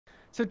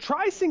So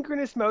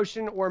Tri-Synchronous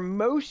Motion, or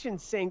Motion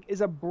Sync, is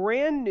a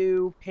brand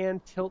new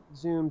pan tilt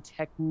zoom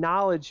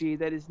technology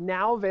that is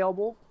now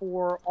available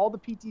for all the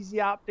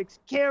PTZOptics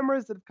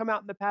cameras that have come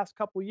out in the past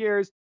couple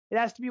years. It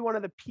has to be one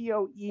of the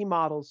PoE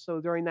models.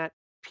 So during that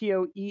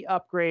PoE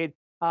upgrade,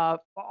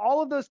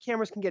 all of those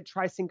cameras can get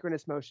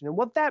Tri-Synchronous Motion. And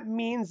what that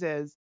means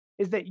is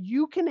that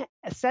you can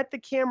set the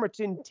camera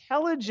to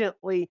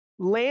intelligently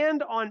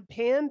land on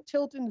pan,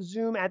 tilt, and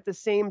zoom at the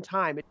same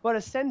time. But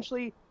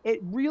essentially, it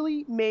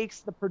really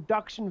makes the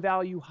production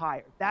value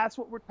higher. That's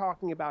what we're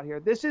talking about here.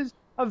 This is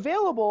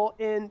available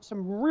in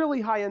some really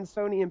high-end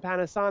Sony and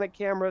Panasonic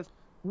cameras.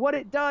 What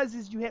it does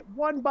is you hit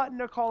one button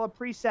to call a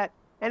preset,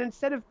 and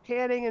instead of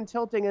panning and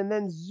tilting and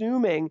then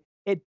zooming,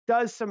 it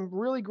does some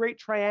really great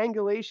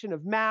triangulation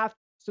of math,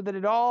 so that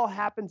it all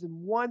happens in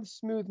one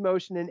smooth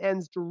motion and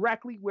ends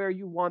directly where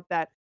you want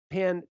that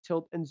pan,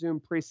 tilt, and zoom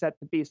preset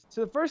to be.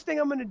 So the first thing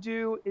I'm going to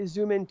do is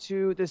zoom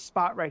into this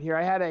spot right here.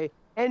 I had a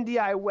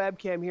NDI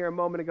webcam here a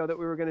moment ago that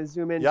we were going to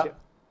zoom into. Yep.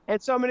 And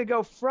so I'm going to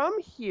go from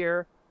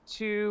here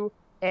to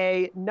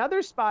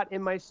another spot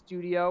in my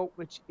studio,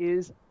 which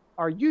is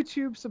our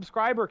YouTube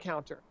subscriber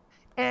counter.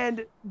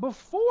 And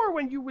before,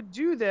 when you would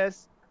do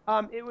this,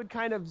 it would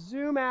kind of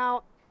zoom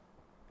out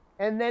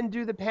and then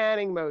do the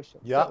panning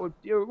motion. Yeah. So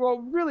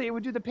it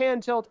would do the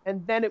pan, tilt,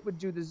 and then it would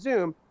do the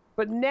zoom.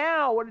 But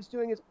now what it's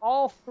doing is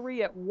all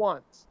three at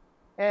once.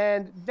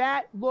 And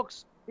that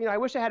looks, I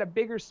wish I had a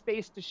bigger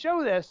space to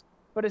show this,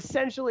 but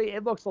essentially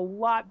it looks a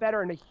lot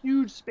better in a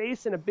huge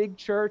space in a big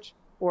church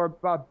or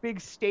a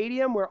big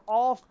stadium where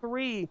all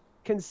three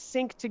can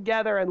sync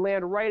together and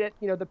land right at,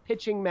 the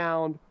pitching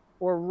mound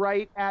or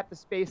right at the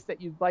space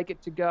that you'd like it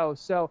to go.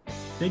 So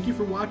thank you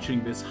for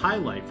watching this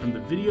highlight from the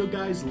Video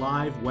Guys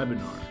Live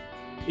webinar.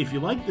 If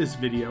you like this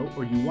video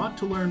or you want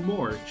to learn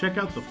more, check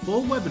out the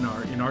full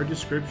webinar in our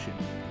description,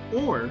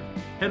 or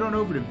head on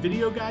over to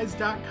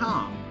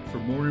videoguys.com for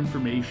more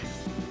information.